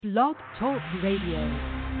Blog Talk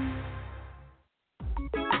Radio.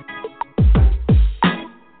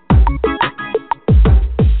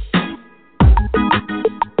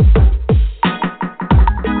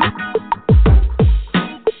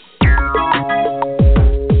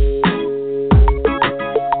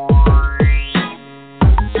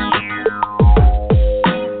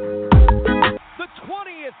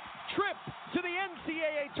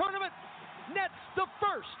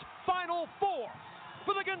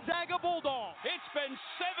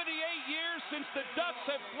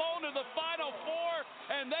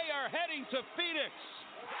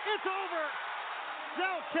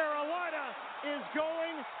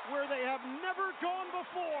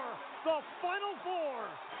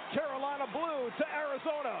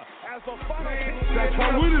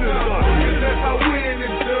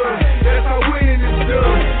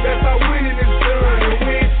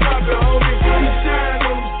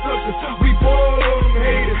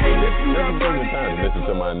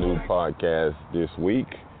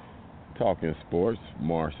 Talking Sports,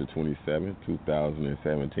 March the 27th,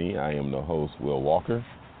 2017. I am the host, Will Walker,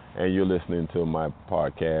 and you're listening to my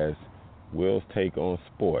podcast, Will's Take on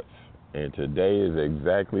Sports. And today is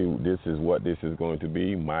what this is going to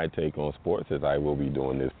be, my take on sports, as I will be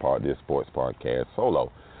doing this sports podcast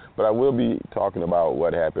solo. But I will be talking about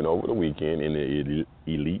what happened over the weekend in the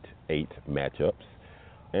Elite Eight matchups,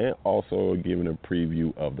 and also giving a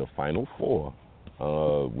preview of the Final Four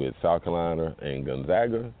with South Carolina and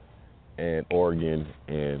Gonzaga, and Oregon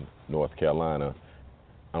and North Carolina.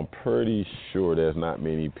 I'm pretty sure there's not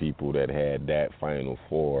many people that had that Final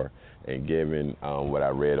Four, and given what I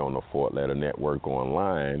read on the Fort Letter Network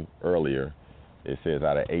online earlier, it says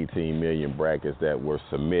out of 18 million brackets that were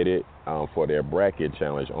submitted for their bracket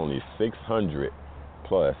challenge, only 600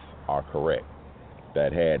 plus are correct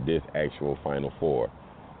that had this actual Final Four.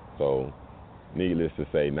 So needless to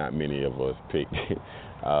say, not many of us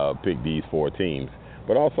picked these four teams.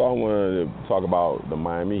 But also I wanted to talk about the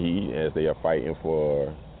Miami Heat as they are fighting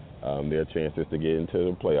for their chances to get into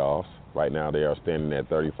the playoffs. Right now they are standing at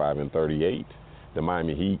 35-38. The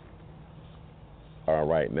Miami Heat are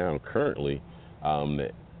right now currently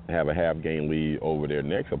have a half-game lead over their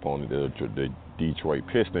next opponent, the Detroit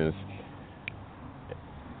Pistons.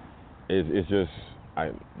 It's just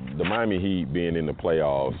the Miami Heat being in the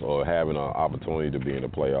playoffs or having an opportunity to be in the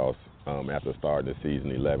playoffs after starting the season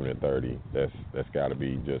 11-30, that's got to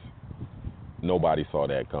be just, nobody saw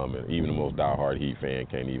that coming. Even the most diehard Heat fan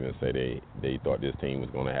can't even say they thought this team was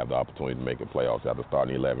going to have the opportunity to make the playoffs after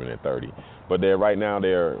starting 11-30. But they're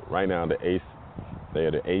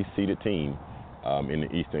the eighth seeded team in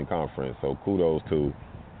the Eastern Conference. So kudos to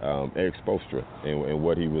Eric Spoelstra and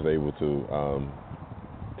what he was able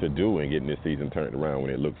to do in getting this season turned around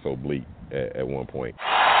when it looked so bleak at one point.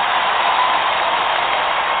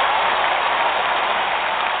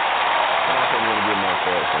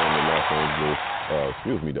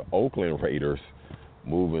 The Oakland Raiders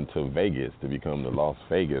moving to Vegas to become the Las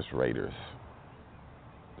Vegas Raiders.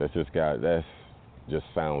 That just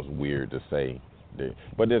sounds weird to say.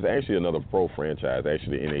 But there's actually another pro franchise.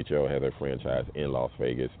 Actually, the NHL has a franchise in Las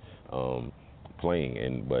Vegas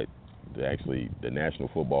playing, but the National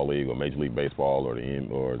Football League or Major League Baseball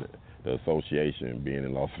or the association being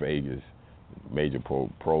in Las Vegas, major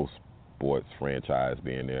pro sports franchise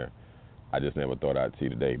being there, I just never thought I'd see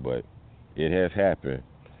today, but it has happened.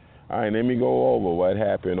 All right, let me go over what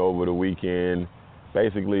happened over the weekend.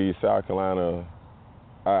 Basically, South Carolina,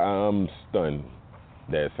 I'm stunned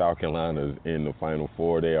that South Carolina's in the Final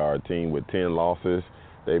Four. They are a team with 10 losses.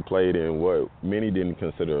 They played in what many didn't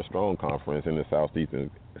consider a strong conference in the Southeastern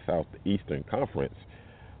Conference.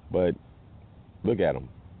 But look at them.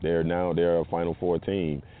 They're a Final Four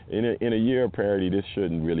team. In a year of parity, this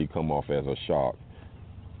shouldn't really come off as a shock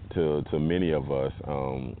to many of us.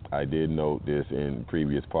 I did note this in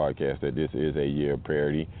previous podcasts that this is a year of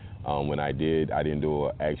parity. When I didn't do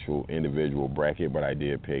an actual individual bracket, but I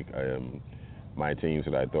did pick my teams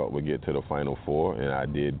that I thought would get to the Final Four, and I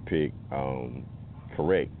did pick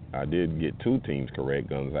correct. I did get two teams correct,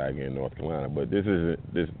 Gonzaga and North Carolina, but this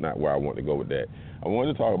is not where I want to go with that. I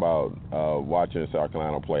wanted to talk about watching South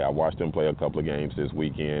Carolina play. I watched them play a couple of games this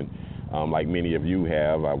weekend. Like many of you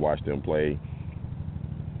have, I watched them play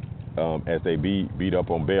as they beat up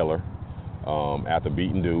on Baylor after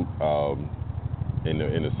beating Duke in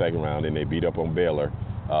the second round, and they beat up on Baylor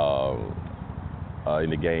in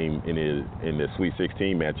the game in the Sweet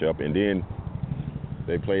 16 matchup, and then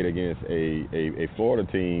they played against a Florida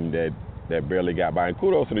team that barely got by. And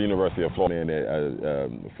kudos to the University of Florida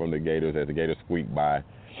from the Gators, as the Gators squeaked by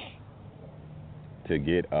to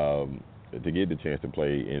get the chance to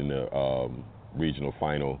play in regional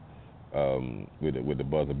final with the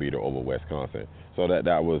buzzer beater over Wisconsin. So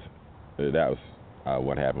that was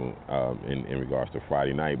what happened in regards to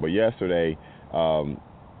Friday night. But yesterday,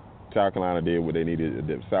 South Carolina did what they needed.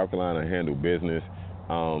 South Carolina handled business.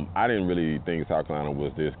 I didn't really think South Carolina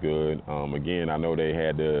was this good. Again, I know they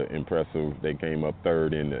had the impressive. They came up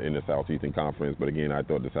third in the Southeastern Conference, but again, I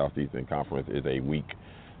thought the Southeastern Conference is a weak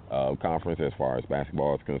conference as far as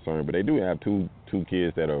basketball is concerned. But they do have two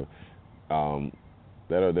kids that are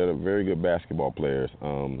very good basketball players.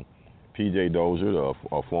 P.J. Dozier,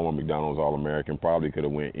 a former McDonald's All-American, probably could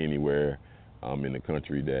have went anywhere in the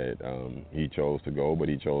country that he chose to go, but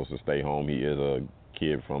he chose to stay home. He is a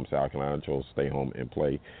kid from South Carolina, chose to stay home and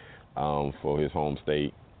play for his home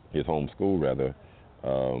state, his home school rather,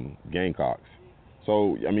 Gamecocks.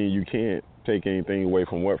 So, I mean, you can't take anything away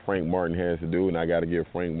from what Frank Martin has to do, and I got to give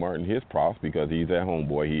Frank Martin his props because he's at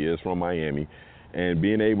homeboy. He is from Miami, and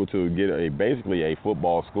being able to get basically a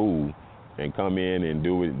football school and come in and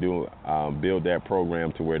build that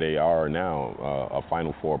program to where they are now, a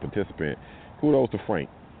Final Four participant. Kudos to Frank.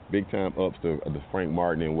 Big time ups to Frank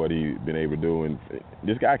Martin and what he's been able to do. And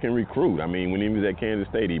this guy can recruit. I mean, when he was at Kansas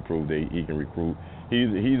State, he proved that he can recruit.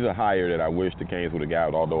 He's a hire that I wish the Canes would have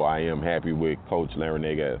got, although I am happy with Coach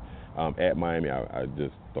Larinaga at Miami. I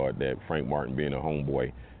just thought that Frank Martin being a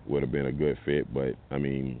homeboy would have been a good fit. But, I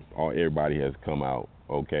mean, everybody has come out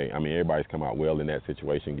okay. I mean, everybody's come out well in that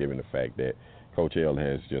situation, given the fact that Coach L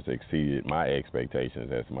has just exceeded my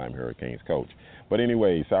expectations as Miami Hurricanes coach. But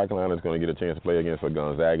anyway, South Carolina is going to get a chance to play against a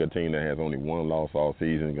Gonzaga team that has only one loss all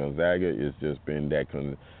season. Gonzaga has just been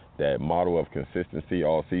that model of consistency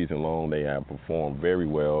all season long. They have performed very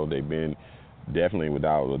well. They've been definitely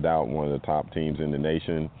without one of the top teams in the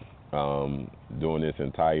nation during this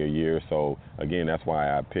entire year. So again, that's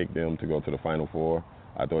why I picked them to go to the Final Four.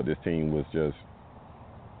 I thought this team was just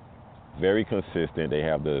very consistent. They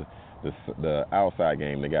have the outside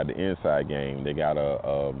game. They got the inside game. They got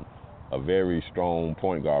a very strong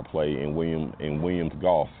point guard play in Williams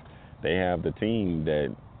Goss. They have the team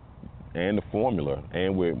and the formula,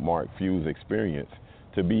 and with Mark Few's experience,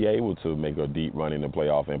 to be able to make a deep run in the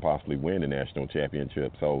playoff and possibly win the national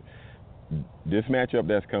championship. So this matchup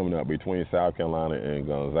that's coming up between South Carolina and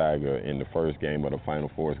Gonzaga in the first game of the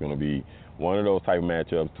Final Four is going to be one of those type of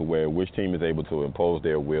matchups to where which team is able to impose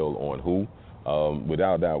their will on who.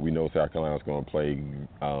 Without doubt, we know South Carolina is going to play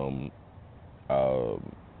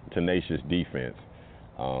tenacious defense.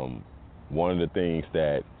 One of the things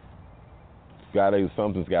that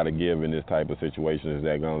something's got to give in this type of situation is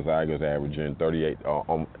that Gonzaga is averaging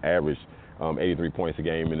 83 points a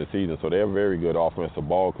game in the season, so they're a very good offensive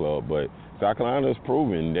ball club. But South Carolina has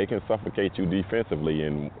proven they can suffocate you defensively,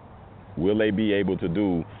 and will they be able to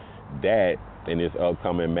do that in this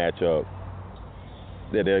upcoming matchup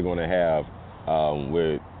that they're going to have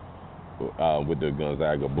with the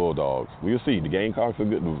Gonzaga Bulldogs? We'll see. The Gamecocks are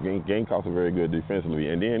good. The Gamecocks are very good defensively.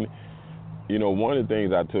 And then, you know, one of the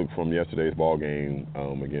things I took from yesterday's ball game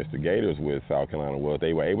against the Gators with South Carolina was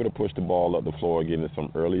they were able to push the ball up the floor, getting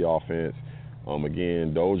some early offense.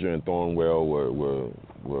 Again, Dozier and Thornwell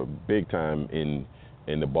were big time in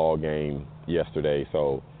the ball game yesterday.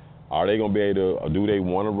 So, are they going to be able to? Do they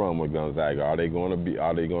want to run with Gonzaga? Are they going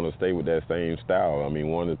to stay with that same style? I mean,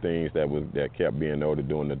 one of the things that kept being noted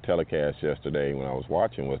during the telecast yesterday when I was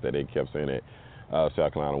watching was that they kept saying that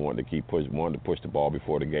South Carolina wanted to push the ball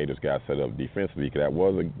before the Gators got set up defensively. Because that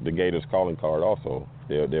was the Gators' calling card also.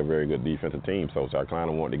 They're a very good defensive team. So South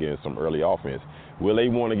Carolina wanted to get in some early offense. Will they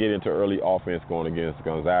want to get into early offense going against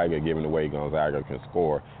Gonzaga, given the way Gonzaga can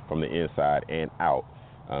score from the inside and out?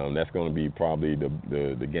 That's going to be probably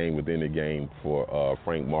the game within the game for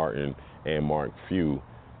Frank Martin and Mark Few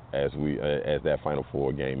as that Final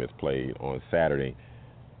Four game is played on Saturday.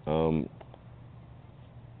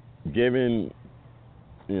 Given,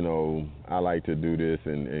 you know, I like to do this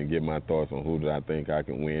and give my thoughts on who do I think I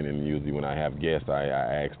can win, and usually when I have guests, I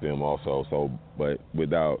ask them also. So, but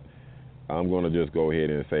I'm going to just go ahead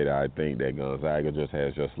and say that I think that Gonzaga just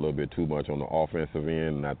has just a little bit too much on the offensive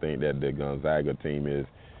end, and I think that the Gonzaga team is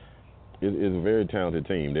a very talented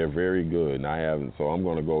team. They're very good, and so I'm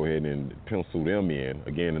going to go ahead and pencil them in.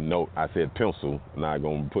 Again, a note, I said pencil. I'm not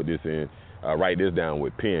going to put this in, write this down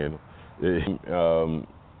with pen.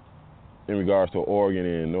 In regards to Oregon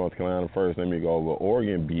and North Carolina, first, let me go over.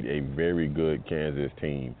 Oregon beat a very good Kansas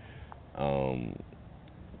team.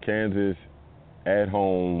 Kansas at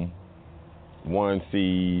home, 1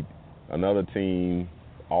 seed, another team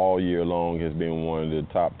all year long has been one of the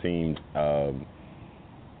top teams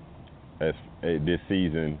this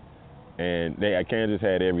season, and Kansas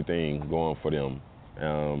had everything going for them.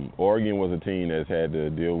 Oregon was a team that's had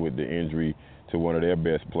to deal with the injury to one of their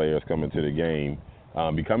best players coming to the game,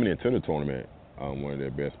 coming into the tournament. One of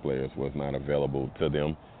their best players was not available to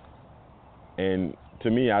them. And to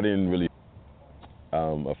me, I didn't really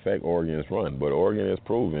affect Oregon's run, but Oregon has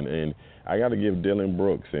proven, and I got to give Dylan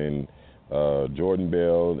Brooks and Jordan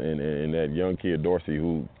Bell and that young kid Dorsey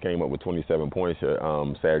who came up with 27 points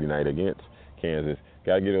Saturday night against Kansas.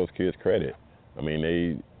 Got to give those kids credit. I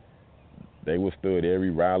mean, they withstood every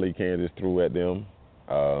rally Kansas threw at them.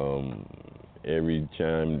 Every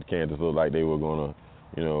time Kansas looked like they were gonna,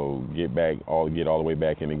 get all the way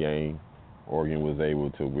back in the game, Oregon was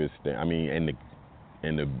able to withstand. I mean,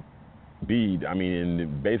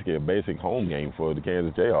 basically a basic home game for the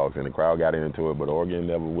Kansas Jayhawks, and the crowd got into it, but Oregon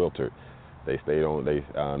never wilted. They stayed on.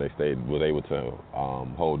 Was able to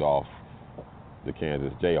hold off the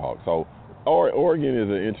Kansas Jayhawks. So Oregon is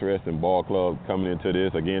an interesting ball club coming into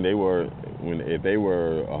this. Again, if they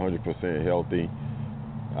were 100% healthy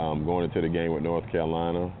going into the game with North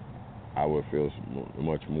Carolina, I would feel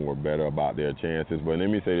much more better about their chances. But let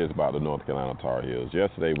me say this about the North Carolina Tar Heels.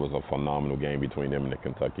 Yesterday was a phenomenal game between them and the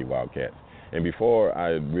Kentucky Wildcats. And before I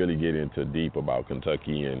really get into deep about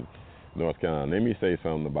Kentucky and North Carolina, let me say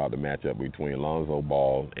something about the matchup between Lonzo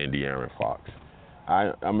Ball and De'Aaron Fox.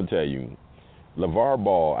 I'm going to tell you, LeVar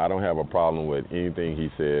Ball, I don't have a problem with anything he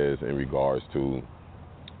says in regards to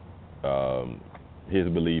his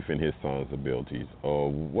belief in his son's abilities or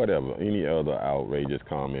whatever, any other outrageous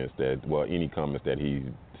comments any comments that he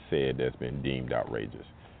said that's been deemed outrageous.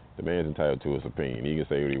 The man's entitled to his opinion. He can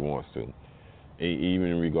say what he wants to. Even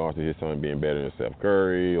in regards to his son being better than Steph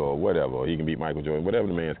Curry or whatever, or he can beat Michael Jordan, whatever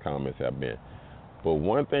the man's comments have been. But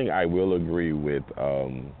one thing I will agree with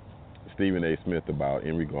Stephen A. Smith about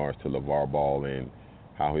in regards to LeVar Ball and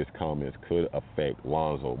how his comments could affect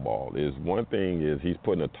Lonzo Ball is one thing is he's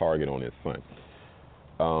putting a target on his son.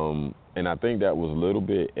 And I think that was a little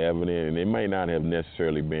bit evident, and it might not have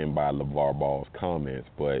necessarily been by LeVar Ball's comments,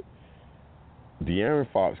 but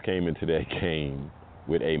De'Aaron Fox came into that game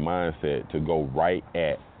with a mindset to go right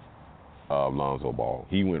at Lonzo Ball.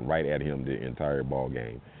 He went right at him the entire ball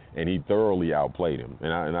game, and he thoroughly outplayed him.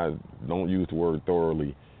 And I don't use the word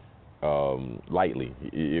thoroughly lightly.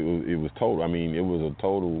 It was total. I mean, it was a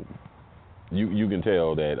total. You can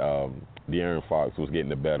tell that De'Aaron Fox was getting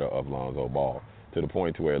the better of Lonzo Ball to the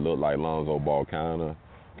point to where it looked like Lonzo Ball kind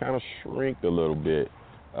of shrinked a little bit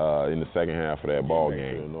in the second half of that ball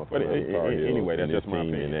game. But anyway, that's just my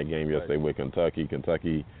opinion. In that game yesterday with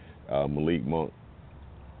Kentucky, Malik Monk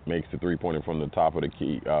makes the three-pointer from the top of the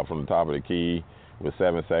key, with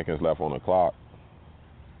 7 seconds left on the clock.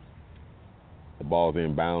 The ball's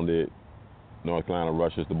inbounded. North Carolina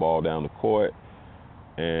rushes the ball down the court,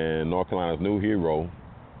 and North Carolina's new hero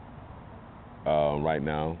right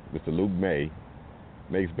now, Mr. Luke May,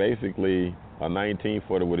 makes basically a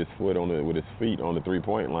 19-footer with his feet on the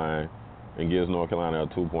three-point line, and gives North Carolina a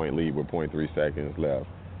 2-point lead with 0.3 seconds left.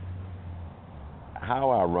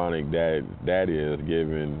 How ironic that is,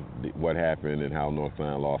 given what happened and how North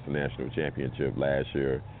Carolina lost the national championship last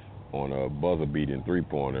year on a buzzer-beating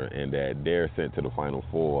three-pointer, and that they're sent to the Final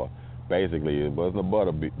Four. Basically, it wasn't a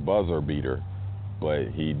buzzer beater, but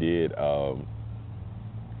he did,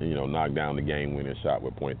 knock down the game-winning shot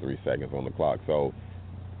with 0.3 seconds on the clock. So,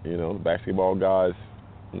 the basketball guys,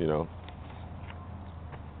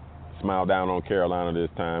 smile down on Carolina this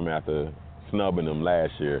time after snubbing them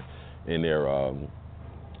last year in their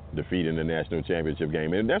defeat in the national championship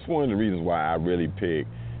game. And that's one of the reasons why I really picked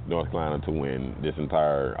North Carolina to win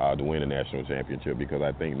to win the national championship, because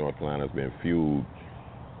I think North Carolina's been fueled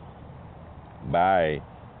by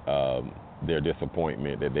their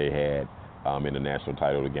disappointment that they had in the national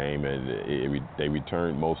title of the game, and they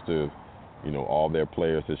returned most of all their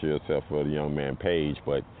players this year except for the young man Page,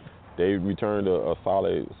 but they returned a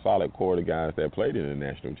solid core of guys that played in the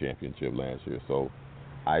national championship last year. So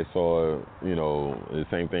I saw, the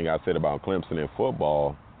same thing I said about Clemson in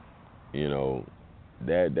football.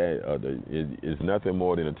 That is nothing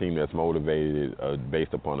more than a team that's motivated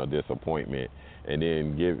based upon a disappointment, and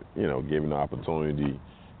then given the opportunity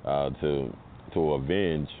to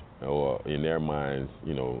avenge, or in their minds,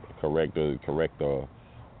 correct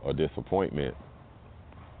a disappointment.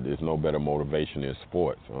 There's no better motivation in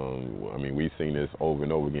sports. We've seen this over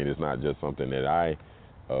and over again. It's not just something that I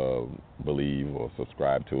believe or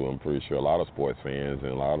subscribe to. I'm pretty sure a lot of sports fans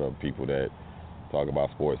and a lot of people that talk about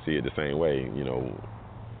sports see it the same way.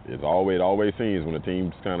 It always seems when the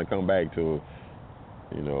teams kind of come back to,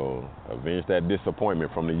 avenge that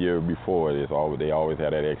disappointment from the year before, they always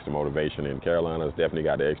have that extra motivation, and Carolina's definitely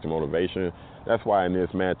got the extra motivation. That's why in this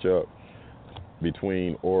matchup,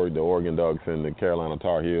 between the Oregon Ducks and the North Carolina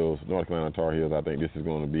Tar Heels, I think this is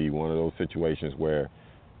going to be one of those situations where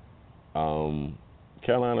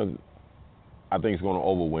Carolina, I think, is going to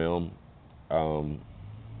overwhelm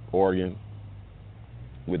Oregon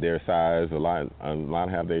with their size. A lot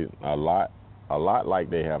like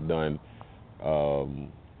they have done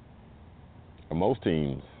most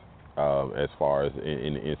teams as far as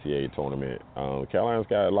in the NCAA tournament. Carolina's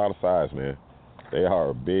got a lot of size, man. They are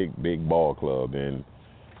a big ball club, and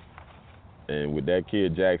with that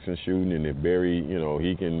kid Jackson shooting, and if Barry,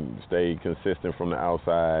 he can stay consistent from the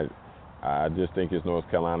outside, I just think it's North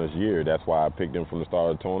Carolina's year. That's why I picked them from the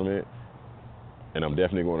start of the tournament, and I'm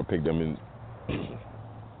definitely going to pick them in.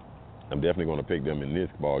 I'm definitely going to pick them in this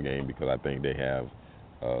ball game because I think they have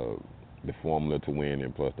the formula to win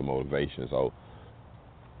and plus the motivation. So,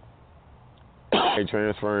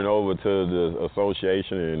 transferring over to the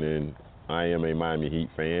association, and I am a Miami Heat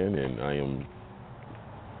fan, and I am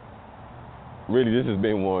really, this has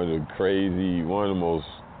been one of the most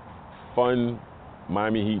fun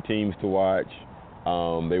Miami Heat teams to watch.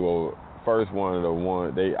 They were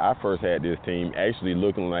I first had this team actually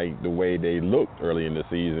looking like the way they looked early in the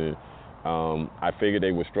season. I figured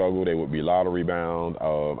they would struggle. They would be lottery bound.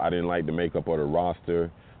 I didn't like the makeup of the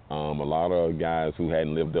roster. A lot of guys who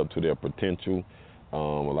hadn't lived up to their potential. A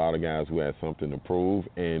lot of guys who had something to prove.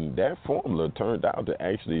 And that formula turned out to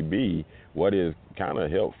actually be what has kind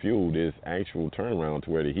of helped fuel this actual turnaround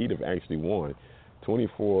to where the Heat have actually won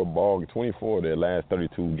 24 of their last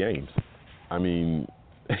 32 games. I mean,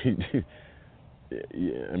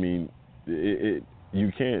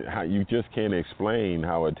 you just can't explain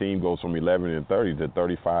how a team goes from 11-30 to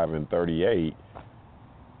 35-38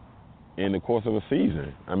 in the course of a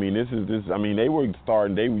season. I mean, they were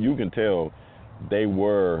starting. You can tell they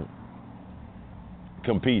were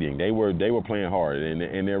competing. They were playing hard,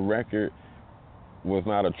 and their record was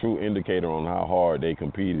not a true indicator on how hard they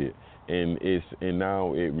competed. And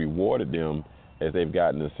now it rewarded them as they've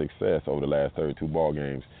gotten the success over the last 32 ball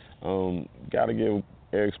games. Got to give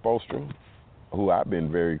Eric Spoelstra, who I've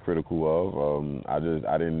been very critical of. I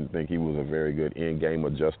didn't think he was a very good in-game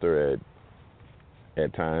adjuster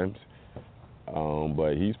at times,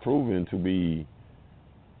 but he's proven to be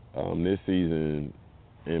this season,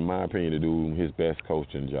 in my opinion, to do his best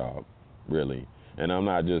coaching job, really. And I'm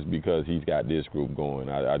not just because he's got this group going.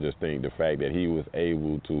 I just think the fact that he was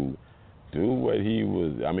able to do what he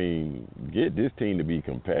was, get this team to be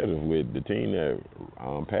competitive with the team that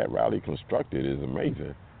Pat Riley constructed is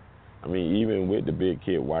amazing. Even with the big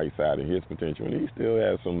kid Whiteside and his potential, and he still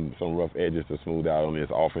has some rough edges to smooth out on his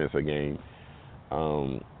offensive game.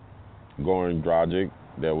 Goran Dragic,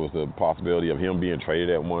 there was the possibility of him being traded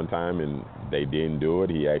at one time, and they didn't do it.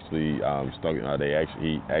 He actually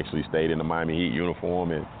he actually stayed in the Miami Heat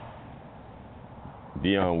uniform. And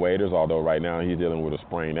Dion Waiters, although right now he's dealing with a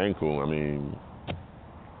sprained ankle.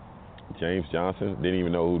 James Johnson, didn't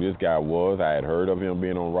even know who this guy was. I had heard of him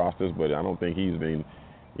being on rosters, but I don't think it's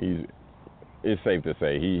safe to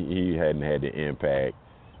say he hadn't had the impact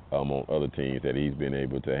on other teams that he's been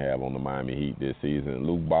able to have on the Miami Heat this season.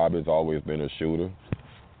 Luke Bobbitt's always been a shooter.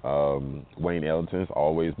 Wayne Ellington's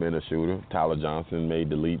always been a shooter. Tyler Johnson made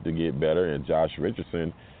the leap to get better, and Josh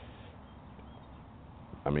Richardson.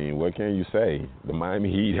 What can you say? The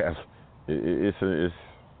Miami Heat have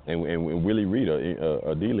and Willie Reed,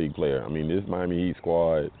 a D-League player. This Miami Heat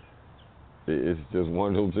squad, it's just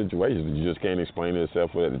one of those situations you just can't explain it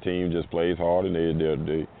except for that the team just plays hard and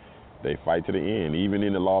they fight to the end. Even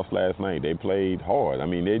in the loss last night, they played hard.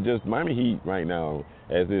 Miami Heat right now,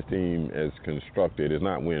 as this team is constructed, is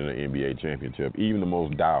not winning an NBA championship. Even the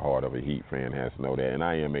most diehard of a Heat fan has to know that, and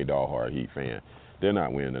I am a diehard Heat fan. They're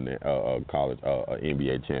not winning a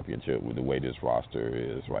NBA championship with the way this roster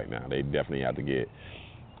is right now. They definitely have to get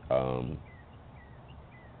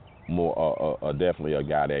definitely a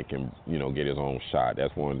guy that can, get his own shot.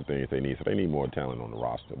 That's one of the things they need. So they need more talent on the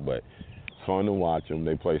roster. But it's fun to watch them.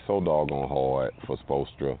 They play so doggone hard for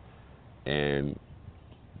Spoelstra. And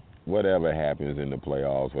whatever happens in the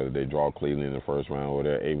playoffs, whether they draw Cleveland in the first round or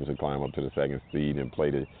they're able to climb up to the second seed and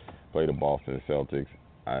play the Boston Celtics,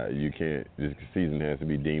 this season has to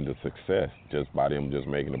be deemed a success just by them just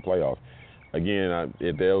making the playoffs. Again,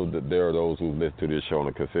 there are those who listen to this show on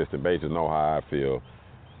a consistent basis know how I feel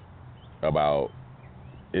about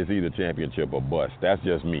it's either championship or bust. That's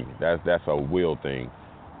just me. That's a will thing.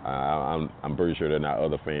 I'm pretty sure there are not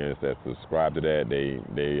other fans that subscribe to that. They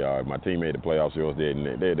my team made the playoffs, yours did,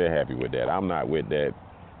 and they're happy with that. I'm not with that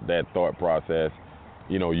thought process,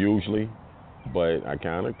 usually. But I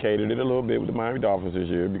kind of catered it a little bit with the Miami Dolphins this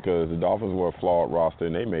year because the Dolphins were a flawed roster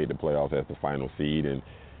and they made the playoffs as the final seed. And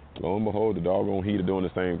lo and behold, the doggone Heat are doing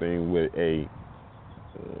the same thing with a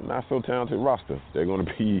not so talented roster. They're going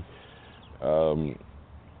to be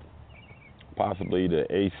possibly the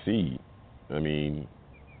eighth seed. I mean,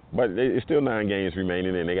 but it's still 9 games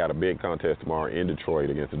remaining, and they got a big contest tomorrow in Detroit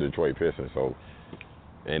against the Detroit Pistons. So,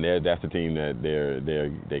 and that's the team that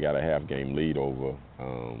they got a half-game lead over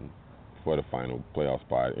for the final playoff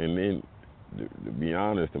spot. And then, to be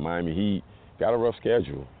honest, the Miami Heat got a rough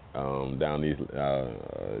schedule down these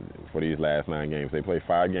for these last 9 games. They play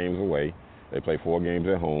 5 games away. They play 4 games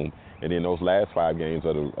at home. And then those last 5 games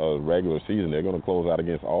of the regular season, they're going to close out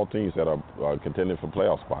against all teams that are contending for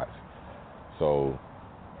playoff spots. So,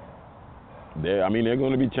 they're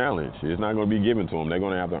going to be challenged. It's not going to be given to them. They're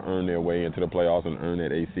going to have to earn their way into the playoffs and earn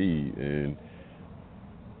that AC. And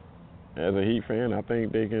as a Heat fan, I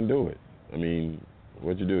think they can do it. I mean,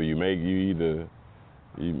 what you do, you either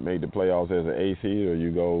make the playoffs as an AC, or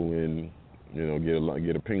you go and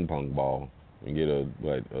get a ping pong ball and get a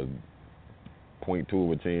 0.2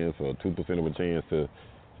 of a chance or 2% of a chance to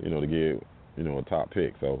get a top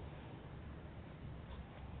pick. So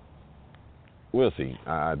we'll see.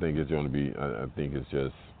 I think it's going to be. I think it's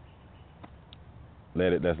just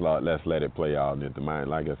let's let it play out. And if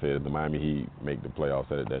like I said, if the Miami Heat make the playoffs,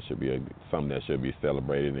 that should be something that should be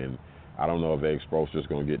celebrated. And I don't know if Erik Spoelstra is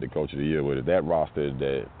going to get the Coach of the Year with it. That roster,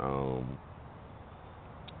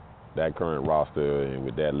 that current roster, and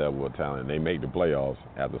with that level of talent, they make the playoffs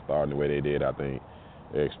after starting the way they did. I think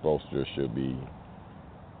Erik Spoelstra should be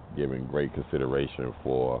given great consideration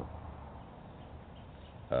for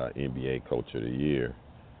NBA Coach of the Year.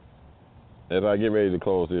 As I get ready to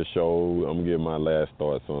close this show, I'm going to give my last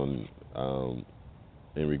thoughts on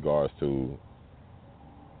in regards to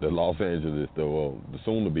the Los Angeles, the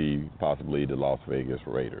soon-to-be possibly the Las Vegas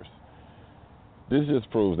Raiders. This just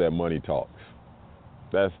proves that money talks.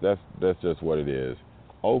 That's just what it is.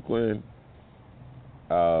 Oakland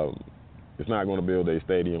is not going to build a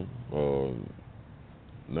stadium.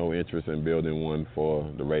 No interest in building one for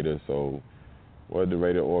the Raiders. So what the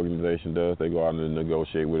Raider organization does, they go out and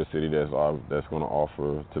negotiate with a city that's going to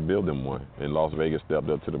offer to build them one. And Las Vegas stepped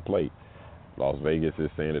up to the plate. Las Vegas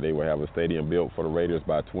is saying that they will have a stadium built for the Raiders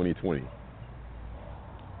by 2020.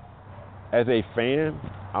 As a fan,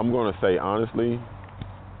 I'm going to say honestly,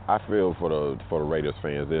 I feel for the Raiders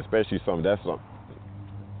fans, especially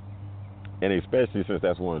and especially since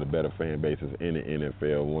that's one of the better fan bases in the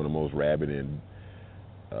NFL, one of the most rabid and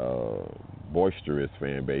boisterous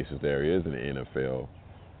fan bases there is in the NFL.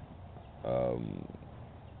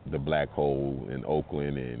 The black hole in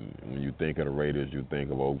Oakland, and when you think of the Raiders, you think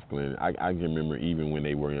of Oakland. I can remember even when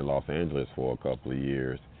they were in Los Angeles for a couple of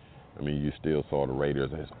years, I mean, you still saw the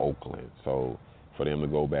Raiders as Oakland. So for them to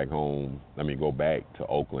go back to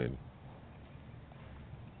Oakland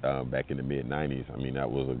back in the mid-'90s, I mean, that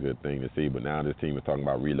was a good thing to see. But now this team is talking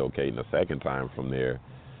about relocating a second time from there,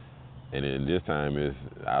 and then this time is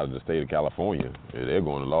out of the state of California. They're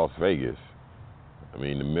going to Las Vegas. I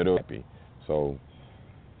mean, the middle. So,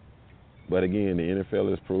 but again, the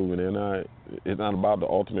NFL is proving it's not about the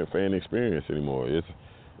ultimate fan experience anymore.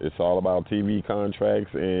 It's all about TV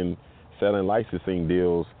contracts and selling licensing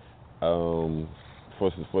deals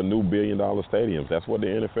for new billion-dollar stadiums. That's what the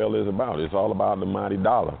NFL is about. It's all about the mighty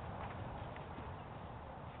dollar.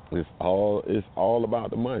 It's all about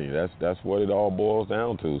the money. That's what it all boils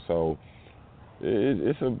down to. So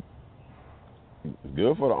it's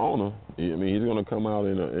good for the owner. I mean, he's going to come out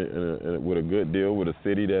with a good deal with a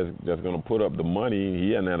city that's going to put up the money. He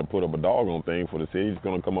hasn't had to put up a doggone thing for the city. He's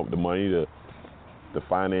going to come up with the money to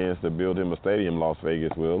finance to build him a stadium. Las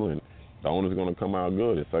Vegas will, and the owner's going to come out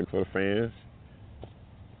good. It sucks for the fans,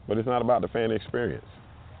 but it's not about the fan experience,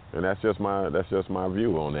 and that's just my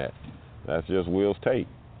view on that. That's just Will's take.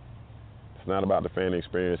 It's not about the fan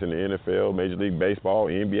experience in the NFL, Major League Baseball,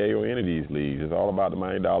 NBA, or any of these leagues. It's all about the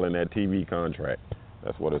money dollar and that TV contract.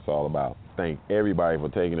 That's what it's all about. Thank everybody for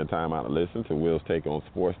taking the time out to listen to Will's Take on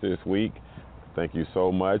Sports this week. Thank you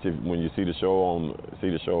so much. When you see the show on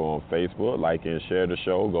Facebook, like and share the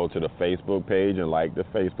show. Go to the Facebook page and like the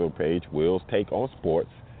Facebook page, Will's Take on Sports.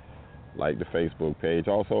 Like the Facebook page.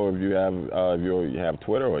 Also, if you have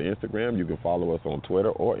Twitter or Instagram, you can follow us on Twitter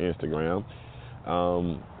or Instagram.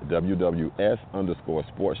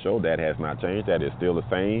 WWS_sports show. That has not changed. That is still the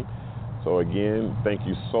same. So again, thank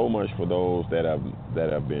you so much for those that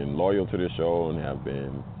have been loyal to the show and have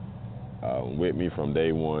been with me from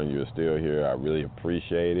day one. You're still here. I really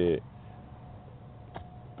appreciate it.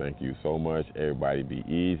 Thank you so much. Everybody be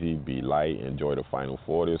easy, be light, enjoy the Final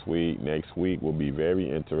Four this week. Next week will be very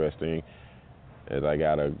interesting, as I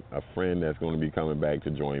got a friend that's going to be coming back to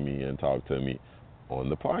join me and talk to me on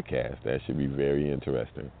the podcast. That should be very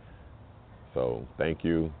interesting. So thank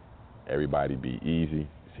you. Everybody be easy.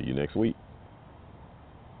 See you next week.